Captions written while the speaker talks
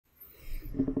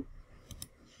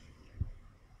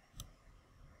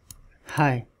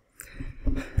Hi,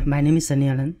 my name is Sunny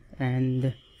Alan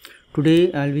and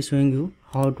today I'll be showing you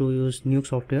how to use Nuke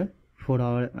software for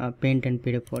our paint and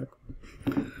PDF work.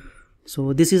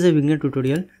 So this is a beginner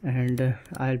tutorial and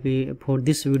for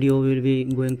this video we'll be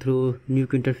going through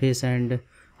Nuke interface and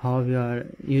how we are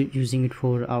using it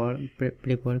for our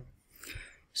PDF work.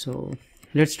 So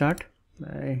let's start.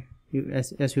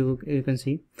 As you can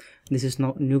see, this is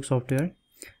now Nuke software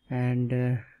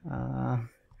and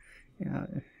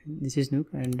this is Nuke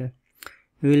and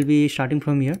we will be starting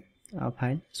from here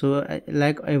file. So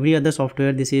like every other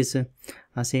software, this is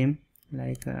same,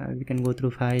 like we can go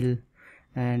through file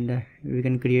and we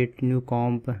can create new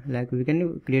comp, like we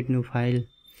can create new file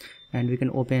and we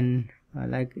can open,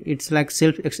 like it's like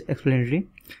self-explanatory,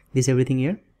 this everything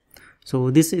here. So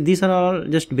these are all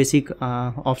just basic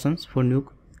options for Nuke,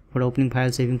 for opening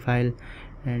file, saving file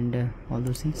and all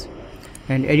those things.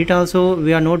 And edit also,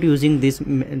 we are not using these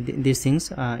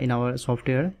things in our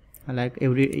software, like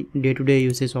every day-to-day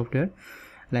usage software,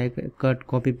 like cut,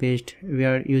 copy, paste. We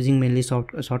are using mainly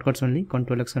shortcuts only,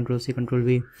 Ctrl X, Ctrl C, Ctrl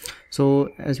V. So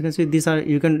as you can see, these are,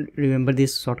 you can remember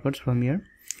these shortcuts from here,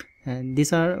 and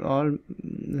these are all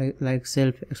like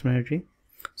self-explanatory,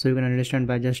 so you can understand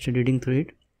by just reading through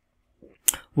it.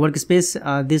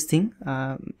 Workspace, this thing,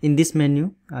 in this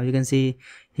menu you can see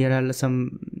here are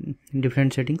some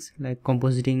different settings like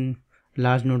compositing,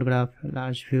 large node graph,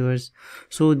 large viewers.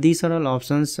 So these are all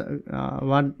options.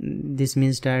 What this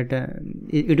means that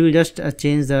it will just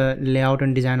change the layout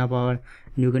and design of our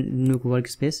Nuke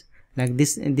workspace. Like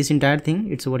this entire thing,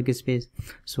 it's a workspace.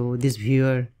 So this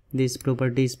viewer, these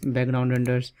properties, background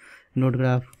renders, node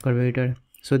graph, curvature.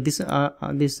 So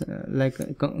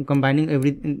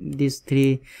combining these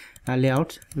three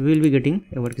layouts, we will be getting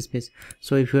a workspace.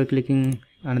 So if you are clicking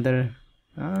another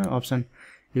option,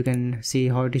 you can see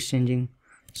how it is changing.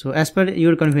 So as per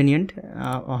your convenient,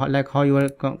 like how you are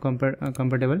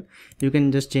comfortable, you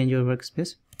can just change your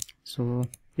workspace. So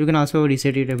you can also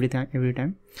reset it every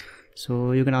time.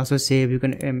 So you can also save, you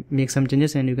can make some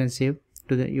changes and you can save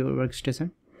to your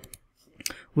workspace,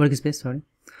 sorry.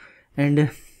 And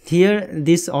here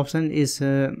this option is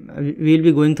we will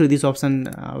be going through this option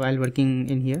while working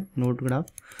in here, node graph.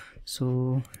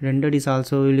 So render is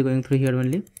also will be going through here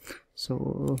only.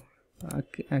 So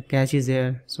cache is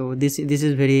there. So this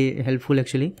is very helpful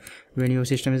actually. When your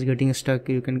system is getting stuck,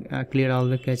 you can clear all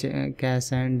the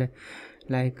cache and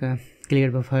like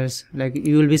clear buffers. Like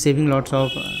you will be saving lots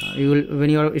of when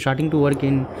you are starting to work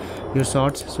in your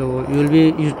sorts, so you will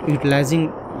be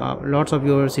utilizing lots of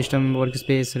your system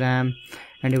workspace, RAM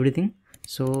and everything.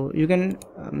 So you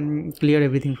can clear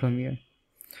everything from here.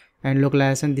 And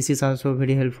localization, this is also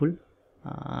very helpful.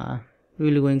 We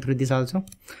will be going through this also.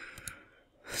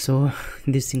 So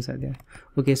these things are there.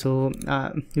 Okay, so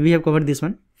we have covered this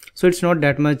one, so it's not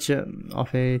that much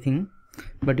of a thing,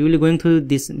 but you will be going through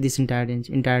this entire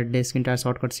desk, entire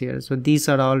shortcuts here. So these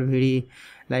are all very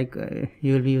like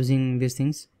you will be using these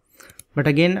things. But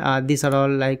again, these are all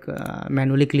like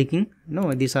manually clicking.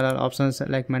 No, these are all options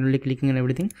like manually clicking and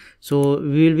everything. So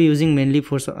we will be using mainly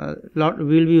for we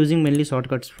will be using mainly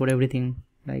shortcuts for everything,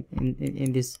 like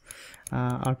in this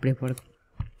our prep work.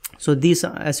 So these,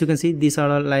 as you can see, these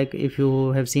are all like, if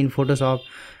you have seen Photoshop,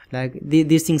 like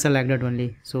these things are like that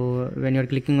only. So when you're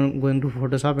clicking on going to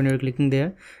Photoshop and you're clicking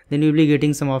there, then you'll be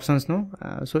getting some options, no?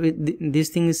 So this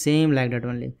thing is same like that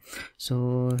only.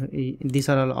 So these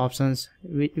are all options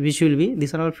which will be,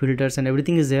 these are all filters and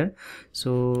everything is there.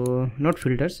 So not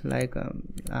filters, like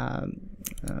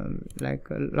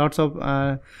lots of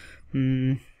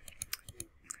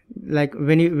like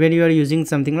when you are using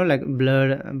something, no, like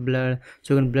blur,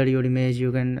 so you can blur your image, you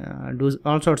can do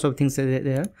all sorts of things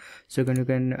there. So you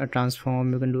can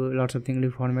transform, you can do lots of things,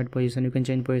 reformat position, you can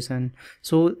change position.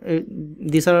 So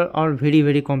these are all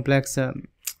very complex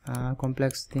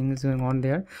complex things going on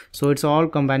there. So it's all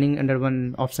combining under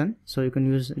one option, so you can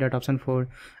use that option for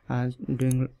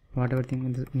doing whatever thing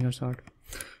in your sort.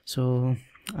 So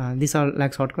these are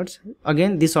like shortcuts.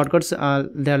 Again, these shortcuts,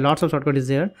 there are lots of shortcuts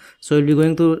there, so we'll be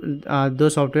going through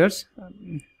those softwares.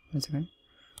 One second.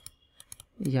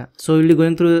 Yeah, so we'll be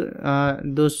going through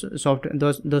those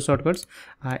shortcuts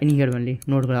in here only,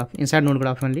 node graph, inside node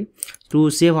graph only, to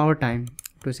save our time,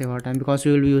 because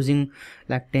we will be using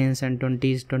like 10s and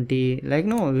 20s, like,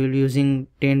 no, we will be using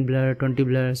 10 blur, 20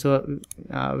 blur. So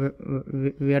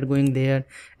we are going there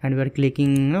and we are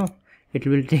clicking, no, it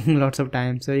will take lots of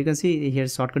time. So you can see here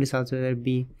shortcut is also there,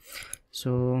 B.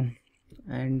 So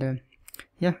and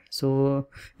yeah, so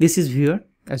this is viewer,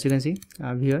 as you can see,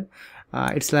 viewer.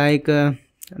 It's like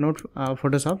not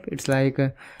Photoshop, it's like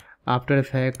After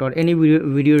Effects or any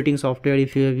video editing software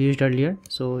if you have used earlier.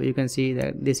 So you can see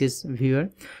that this is viewer,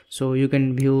 so you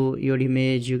can view your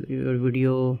image, your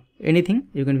video, anything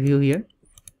you can view here.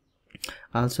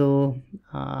 Also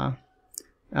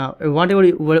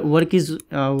whatever work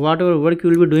you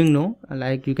will be doing now,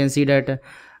 like you can see that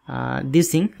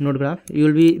this thing node graph,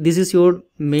 this is your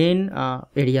main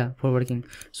area for working,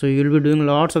 so you will be doing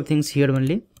lots of things here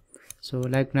only. So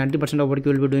like 90% of work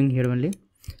you will be doing here only.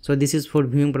 So this is for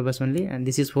viewing purpose only, and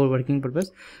this is for working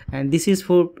purpose, and this is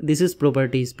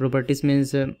properties. Properties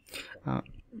means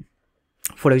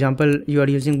for example you are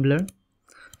using blur.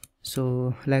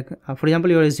 So like for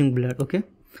example you are using blur, okay.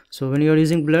 So when you are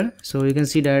using blur, so you can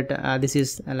see that this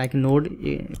is like node,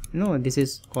 this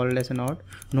is called as a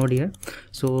node here.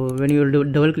 So when you are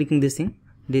double clicking this thing,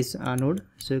 this node,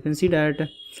 so you can see that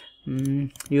you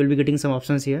will be getting some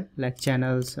options here like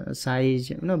channels,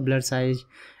 size, blur size,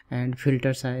 and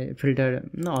filter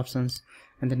options,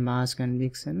 and then mask and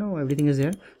mix, and everything is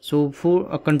there. So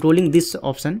for controlling this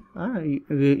option, you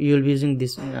will be using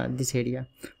this area,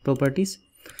 properties.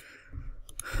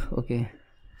 Okay,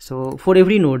 so for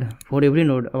every node, whatever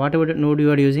node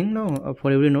you are using,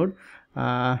 for every node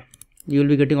you will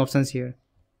be getting options here.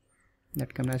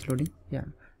 That camera is loading. Yeah,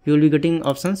 you will be getting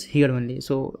options here only.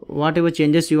 So whatever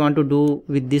changes you want to do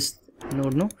with this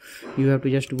node, you have to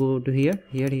just go to here,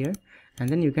 and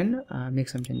then you can make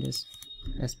some changes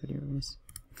as per your wish.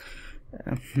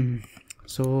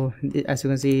 So as you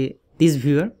can see, this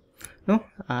viewer,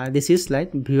 this is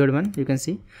like viewer 1, you can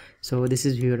see. So this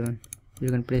is viewer 1. You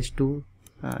can press 2,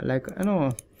 like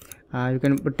you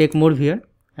can take more viewer,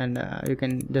 and you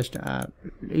can just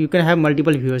you can have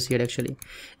multiple viewers here. Actually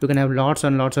you can have lots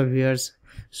and lots of viewers,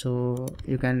 so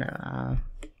you can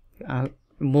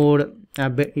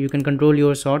you can control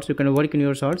your shots, you can work in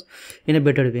your shots in a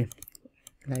better way.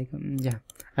 Like yeah,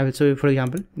 I will show you. For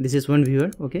example, this is one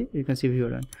viewer, okay, you can see viewer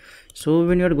 1. So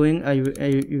when you are going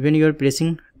when you are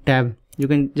pressing tab, you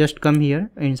can just come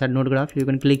here inside node graph, you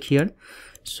can click here.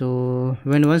 So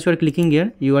once you are clicking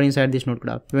here, you are inside this node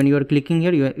graph. When you are clicking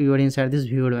here, you are inside this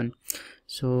viewer 1.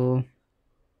 So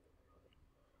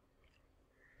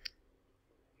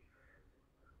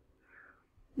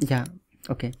yeah,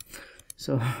 okay.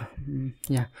 So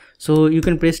yeah, so you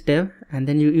can press tab, and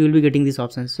then you will be getting these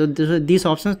options. So these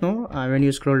options, when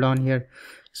you scroll down here,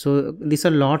 so these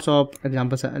are lots of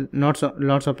examples, lots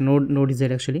of node is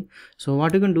there actually. So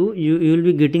what you can do, you will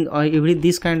be getting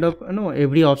this kind of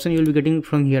every option you will be getting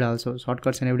from here also,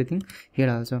 shortcuts and everything here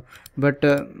also. But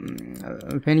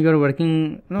when you are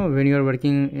working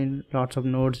in lots of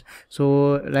nodes,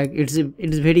 so like it's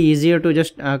very easier to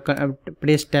just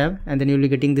press tab, and then you will be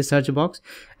getting the search box,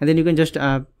 and then you can just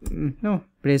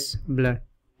press blur,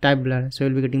 type blur, so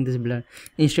you'll be getting this blur.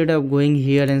 Instead of going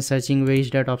here and searching where is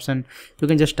that option, you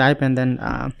can just type, and then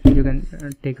you can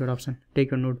take your option, take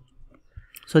your node.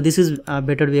 So this is a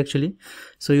better way actually.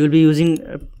 So you'll be using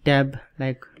tab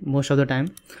like most of the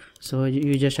time, so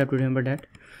you just have to remember that.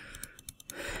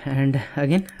 And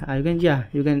again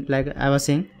you can like I was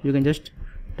saying, you can just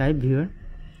type viewer,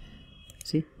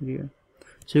 see viewer,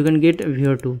 so you can get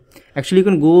viewer 2. Actually you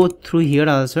can go through here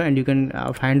also, and you can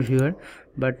find viewer,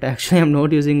 but actually I'm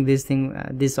not using this thing,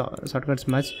 this shortcuts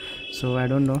much, so I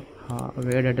don't know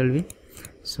where that will be.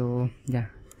 So yeah,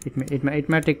 it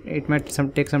might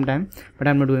take some time, but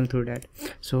I'm not going through that.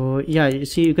 So yeah,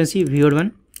 you can see viewer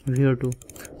 1, viewer 2.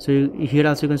 So here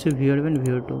also you can see viewer 1,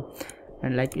 viewer 2,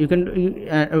 and like you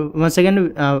can once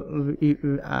again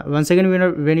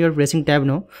when you are pressing tab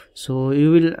now, so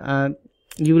you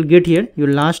will get here your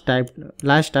last type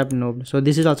node. So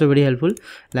this is also very helpful.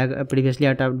 Like previously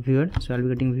I typed viewer, so I'll be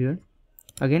getting viewer.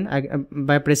 Again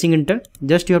by pressing enter,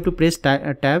 just you have to press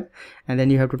tab, and then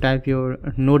you have to type your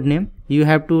node name. You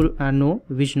have to know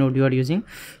which node you are using.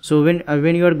 So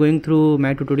when you are going through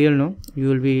my tutorial now, you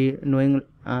will be knowing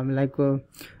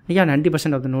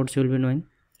 90% of the nodes you will be knowing.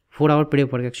 4-hour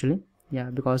prep work actually. Yeah,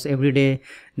 because every day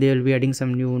they will be adding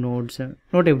some new nodes,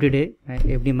 not every day,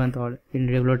 every month or in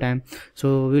regular time.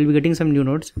 So we'll be getting some new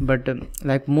nodes, but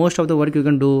like most of the work you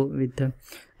can do with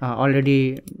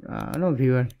already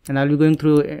viewer, and I'll be going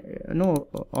through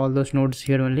all those nodes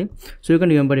here only, so you can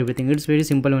remember everything. It's very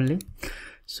simple only.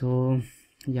 So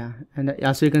yeah, and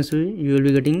also you can see you will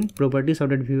be getting properties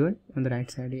of that viewer on the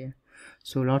right side here.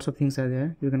 So lots of things are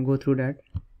there, you can go through that.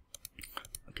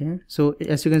 Okay, so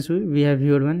as you can see, we have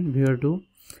viewer 1, viewer 2,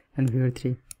 and viewer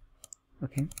 3.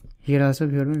 Okay, here also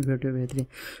viewer 1, viewer 2, viewer 3.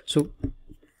 So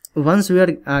once we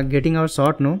are getting our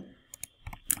shot now,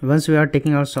 once we are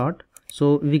taking our shot,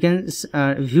 so we can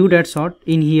view that shot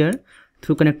in here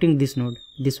through connecting this node,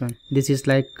 this one. This is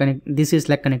like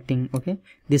connecting. Okay,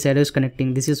 this arrow is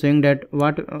connecting. This is showing that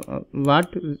what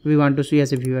we want to see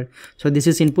as a viewer. So this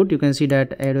is input. You can see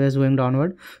that arrow is going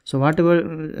downward. So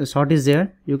whatever shot is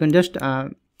there, you can just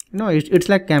no, it's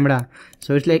like camera.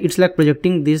 So it's like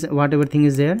projecting this whatever thing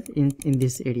is there in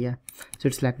this area. So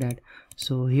it's like that.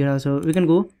 So here also we can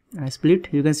go split.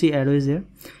 You can see arrow is there.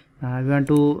 We want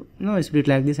to split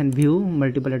like this and view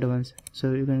multiple at once.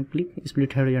 So you can click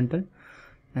split horizontal,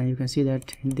 and you can see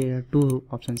that there are two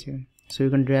options here. So you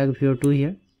can drag viewer 2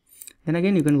 here, then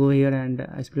again you can go here and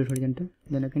split horizontal,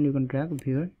 then again you can drag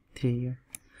viewer 3 here.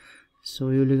 So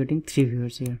you will be getting 3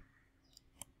 viewers here.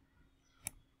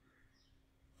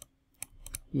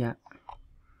 Yeah,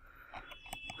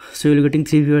 so you'll be getting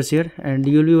 3 viewers here, and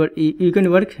you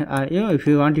can work if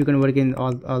you want, you can work in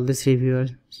all the 3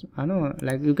 viewers. I know,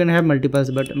 like you can have multiples,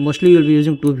 but mostly you'll be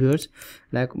using 2 viewers.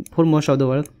 Like for most of the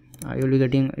work you'll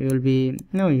be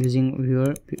using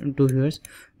 2 viewers,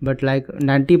 but like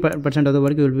 90% of the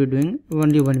work you will be doing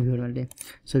only 1 viewer only.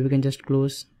 So we can just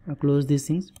close these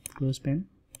things, close pen,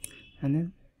 and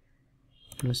then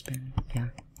close pen. Yeah,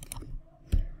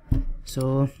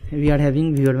 so we are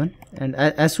having viewer 1, and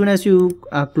as soon as you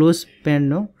close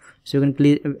pen, so you can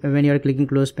when you are clicking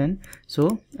close pen,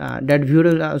 so that viewer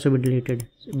will also be deleted.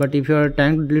 But if you are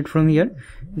trying to delete from here,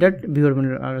 that viewer 1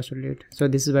 will also delete. So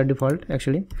this is by default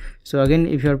actually. So again,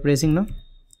 if you are pressing now,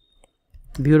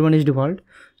 viewer 1 is default,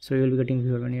 so you will be getting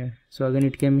viewer 1 here. So again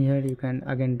it came here, you can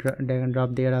again drag and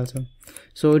drop there also.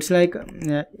 So it's like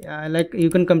you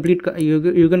can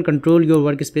you can control your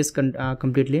workspace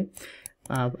completely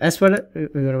as far as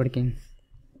you are working.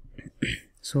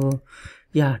 So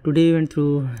yeah, today we went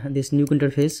through this Nuke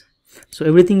interface. So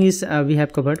everything is we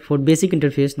have covered for basic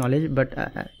interface knowledge, but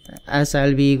as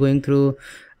I'll be going through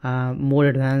more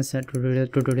advanced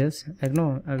tutorials,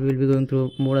 like we will be going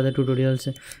through more other tutorials,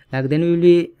 like then we will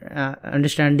be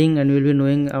understanding and we will be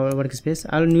knowing our workspace,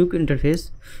 our Nuke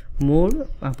interface more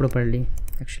properly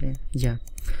actually. Yeah,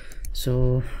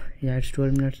 so yeah, it's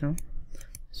 12 minutes now.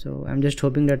 So I'm just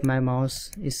hoping that my mouse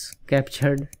is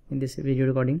captured in this video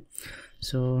recording.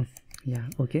 So yeah,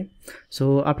 okay,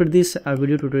 so after this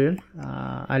video tutorial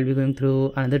I'll be going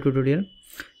through another tutorial.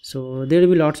 So there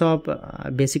will be lots of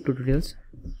basic tutorials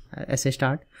as I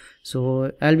start.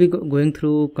 So I'll be going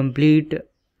through complete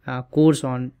course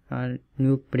on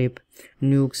Nuke prep,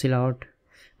 Nuke sellout,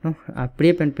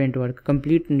 prep and paint work,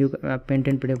 complete Nuke paint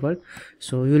and prep work.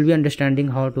 So you will be understanding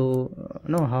how to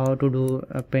do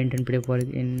paint and prep work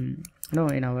in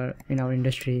in our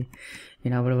industry,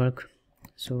 in our work.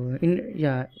 So in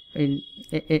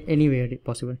anywhere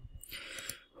possible.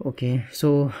 Okay,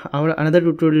 so our another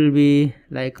tutorial will be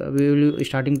like we will be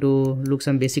starting to look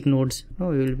some basic nodes.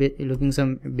 We will be looking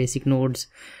some basic nodes,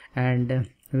 and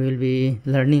we will be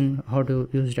learning how to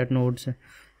use that nodes.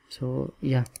 So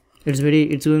yeah, it's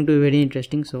going to be very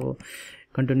interesting. So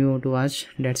continue to watch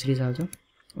that series also.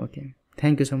 Okay,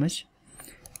 thank you so much.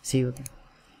 See you again.